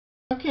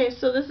Okay,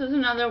 so this is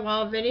another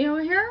WOW video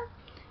here.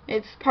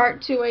 It's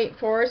part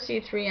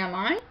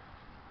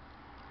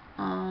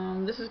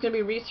 22f1fa19c3mi. This is going to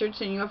be research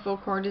in UFO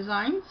core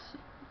designs.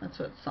 That's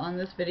what's on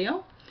this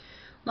video.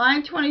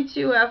 Line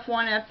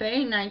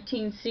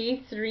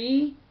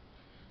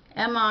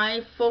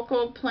 22f1fa19c3mi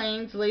focal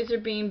planes laser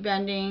beam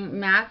bending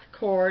math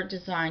core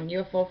design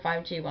UFO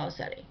 5G WOW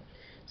Seti.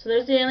 So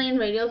there's the alien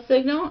radio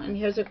signal, and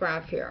here's a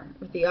graph here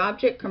with the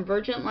object,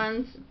 convergent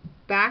lens,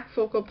 back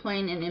focal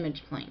plane, and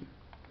image plane.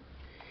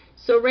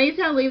 So rays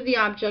that leave the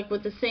object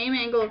with the same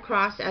angle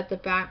across at the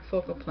back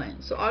focal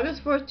plane. So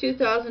August 4th,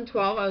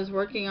 2012, I was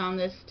working on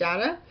this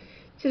data.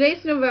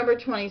 Today's November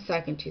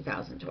 22nd,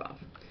 2012.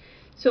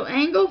 So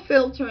angle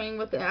filtering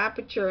with the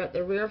aperture at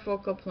the rear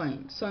focal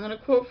plane. So I'm going to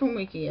quote from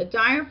Wiki. A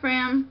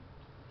diaphragm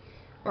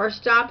or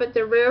stop at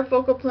the rear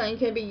focal plane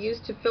can be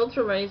used to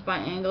filter rays by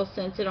angle,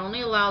 since it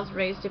only allows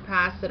rays to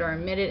pass that are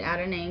emitted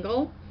at an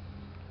angle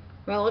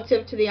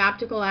relative to the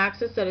optical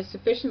axis that is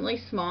sufficiently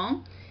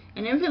small.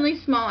 An infinitely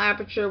small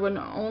aperture would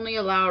only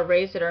allow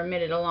rays that are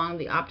emitted along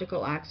the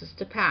optical axis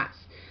to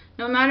pass.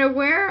 No matter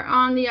where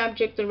on the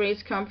object the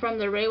rays come from,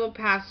 the ray will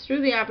pass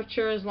through the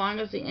aperture as long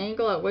as the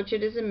angle at which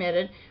it is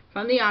emitted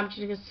from the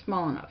object is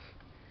small enough.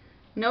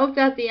 Note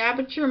that the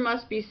aperture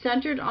must be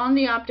centered on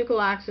the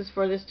optical axis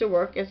for this to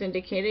work. As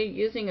indicated,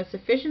 using a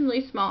sufficiently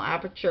small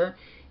aperture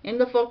in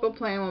the focal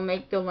plane will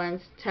make the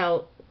lens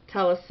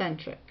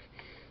telecentric.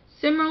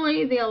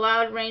 Similarly, the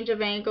allowed range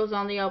of angles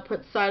on the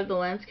output side of the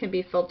lens can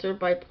be filtered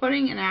by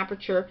putting an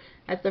aperture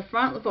at the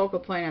front focal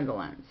plane of the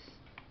lens.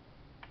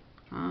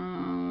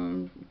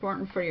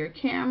 Important for your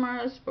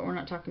cameras, but we're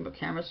not talking about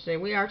cameras today.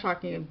 We are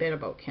talking a bit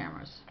about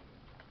cameras.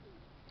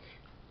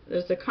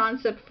 There's a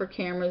concept for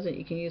cameras that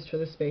you can use for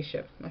the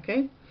spaceship.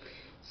 Okay,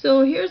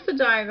 so here's the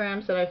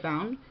diagrams that I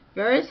found.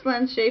 Various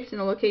lens shapes and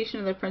the location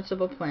of their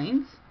principal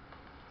planes.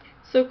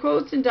 So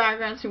quotes and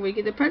diagrams from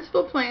Wiki. The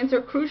principal planes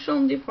are crucial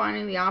in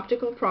defining the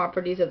optical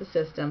properties of the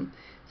system,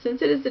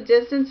 since it is the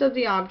distance of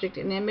the object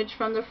and image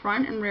from the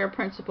front and rear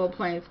principal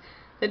planes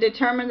that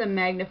determine the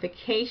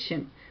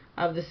magnification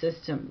of the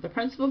system. The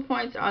principal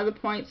points are the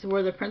points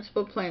where the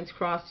principal planes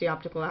cross the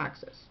optical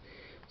axis.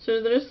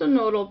 So there's the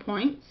nodal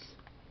points,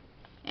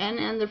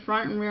 and the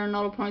front and rear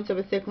nodal points of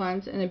a thick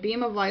lens, and a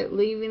beam of light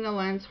leaving the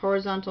lens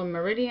horizontal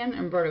meridian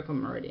and vertical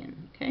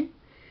meridian. Okay.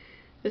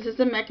 This is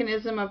the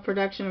mechanism of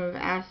production of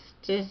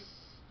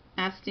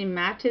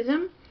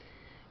astimatism.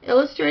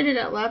 Illustrated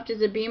at left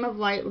is a beam of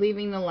light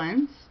leaving the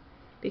lens.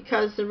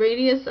 Because the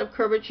radius of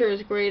curvature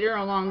is greater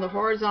along the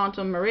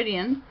horizontal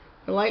meridian,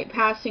 the light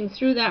passing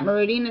through that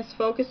meridian is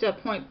focused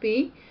at point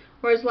B,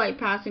 whereas light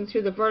passing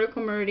through the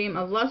vertical meridian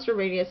of lesser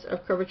radius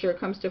of curvature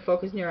comes to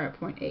focus nearer at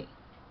point A.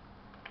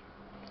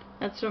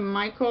 That's from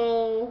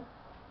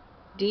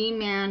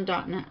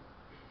michaeldman.net,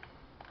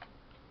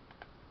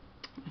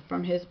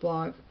 from his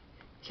blog.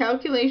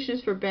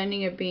 Calculations for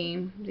bending a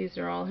beam. These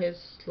are all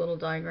his little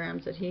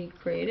diagrams that he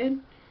created.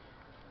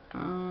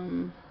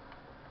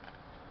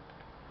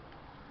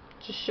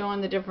 Just showing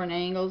the different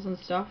angles and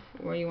stuff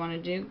where you want to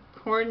do.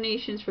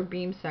 Coordinations for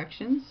beam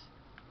sections.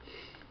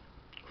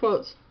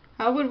 Quotes.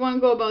 How would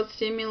one go about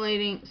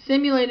simulating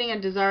a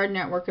desired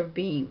network of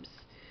beams?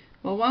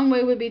 Well, one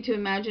way would be to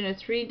imagine a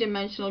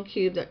three-dimensional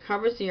cube that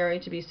covers the area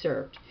to be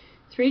served.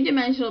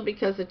 Three-dimensional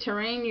because the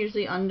terrain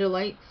usually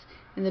undulates,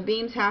 and the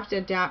beams have to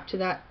adapt to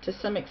that to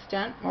some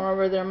extent.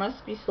 Moreover, there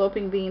must be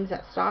sloping beams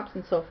at stops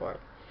and so forth.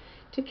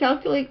 To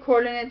calculate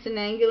coordinates and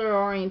angular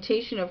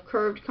orientation of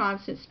curved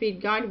constant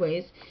speed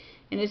guideways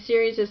in a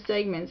series of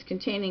segments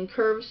containing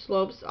curved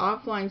slopes,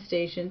 offline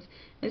stations,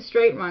 and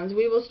straight runs,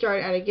 we will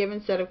start at a given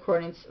set of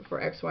coordinates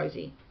for x, y,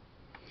 z.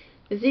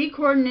 The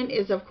z-coordinate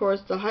is, of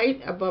course, the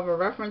height above a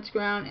reference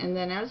ground, and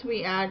then as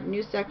we add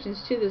new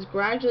sections to this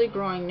gradually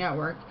growing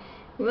network,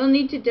 we will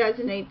need to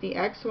designate the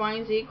x, y,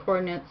 and z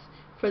coordinates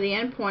for the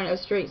endpoint of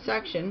straight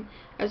section,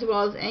 as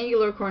well as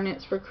angular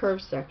coordinates for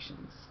curved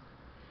sections.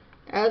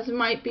 As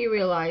might be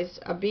realized,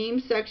 a beam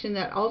section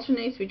that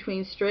alternates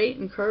between straight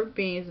and curved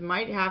beams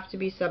might have to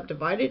be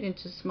subdivided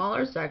into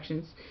smaller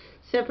sections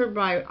separated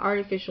by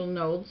artificial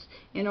nodes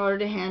in order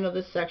to handle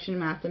this section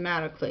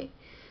mathematically.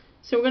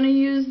 So we're going to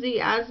use the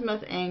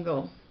azimuth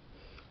angle.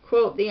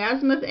 Quote, the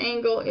azimuth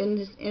angle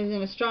is in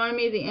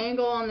astronomy the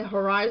angle on the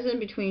horizon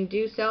between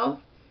due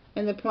south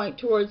and the point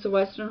towards the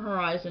western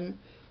horizon,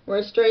 where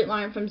a straight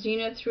line from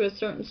zenith through a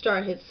certain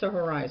star hits the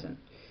horizon.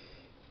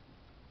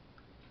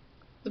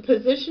 The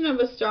position of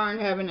a star in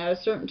heaven at a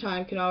certain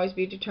time can always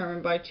be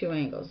determined by two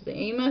angles. The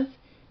azimuth,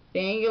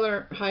 the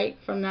angular height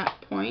from that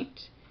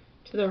point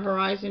to the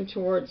horizon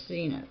towards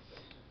zenith.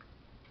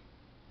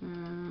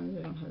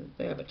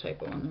 They have a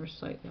typo on their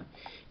site there.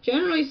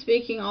 Generally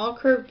speaking, all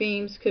curved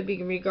beams could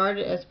be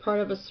regarded as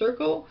part of a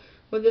circle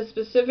with a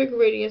specific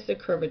radius of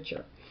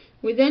curvature.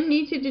 We then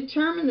need to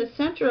determine the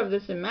center of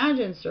this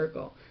imagined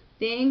circle.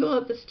 The angle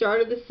at the start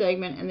of the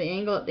segment and the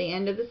angle at the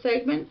end of the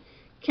segment,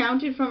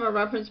 counted from a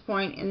reference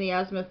point in the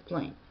azimuth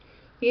plane.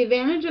 The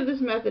advantage of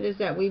this method is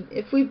that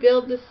if we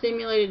build this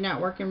simulated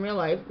network in real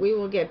life, we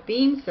will get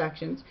beam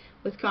sections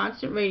with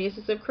constant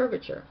radiuses of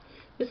curvature.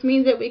 This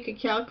means that we could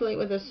calculate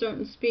with a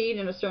certain speed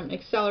and a certain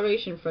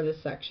acceleration for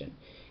this section.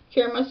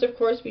 Care must of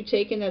course be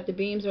taken that the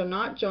beams are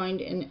not joined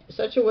in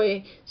such a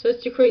way so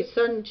as to create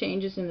sudden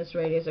changes in this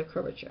radius of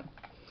curvature.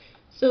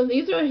 So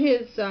these are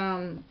his,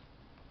 I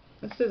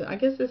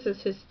guess this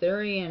is his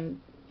theory,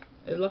 and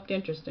it looked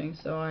interesting,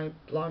 so I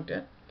logged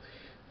it.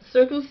 The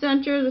circle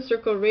center, the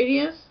circle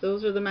radius,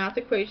 those are the math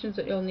equations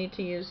that you'll need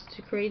to use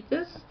to create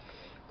this.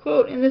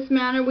 Quote, in this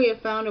manner we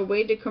have found a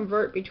way to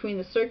convert between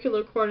the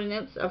circular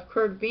coordinates of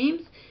curved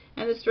beams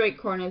and the straight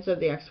coordinates of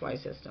the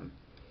XY system.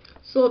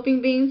 Sloping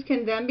beams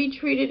can then be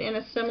treated in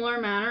a similar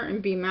manner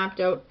and be mapped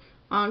out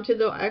onto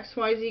the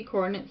XYZ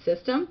coordinate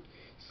system.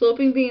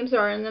 Sloping beams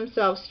are in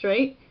themselves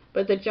straight,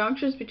 but the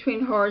junctures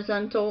between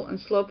horizontal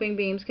and sloping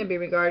beams can be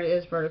regarded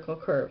as vertical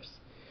curves.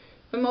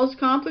 The most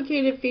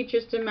complicated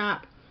features to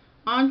map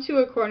onto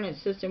a coordinate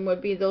system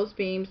would be those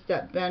beams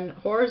that bend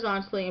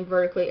horizontally and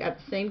vertically at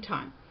the same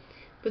time.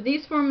 But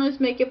these formulas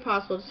make it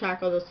possible to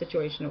tackle those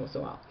situations as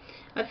well.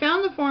 I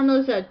found the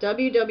formulas at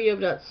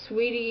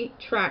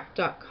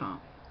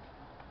www.sweetietrack.com.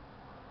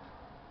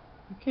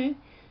 Okay,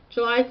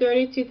 July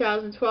 30,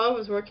 2012, I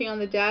was working on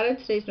the data.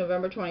 Today's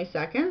November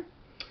 22nd.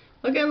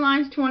 Look at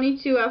lines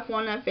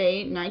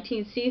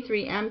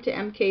 22f1fa19c3mi to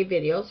mk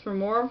videos for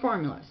more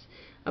formulas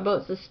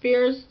about the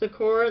spheres, the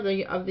core of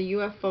the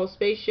UFO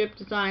spaceship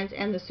designs,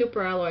 and the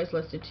superalloys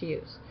listed to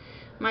use.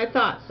 My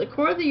thoughts. The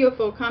core of the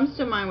UFO comes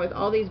to mind with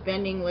all these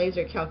bending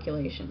laser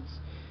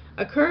calculations.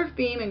 A curved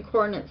beam and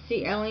coordinates.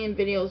 See Alien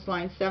Videos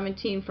line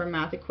 17 for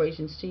math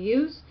equations to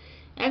use.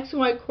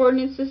 XY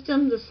coordinate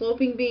system, the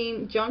sloping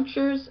beam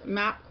junctures,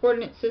 map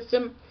coordinate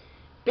system,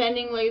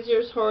 bending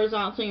lasers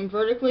horizontally and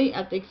vertically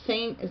at the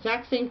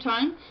exact same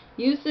time.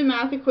 Use the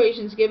math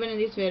equations given in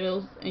these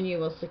videos and you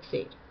will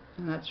succeed.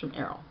 And that's from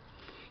Errol.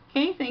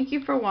 Okay, thank you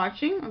for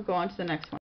watching. I'll go on to the next one.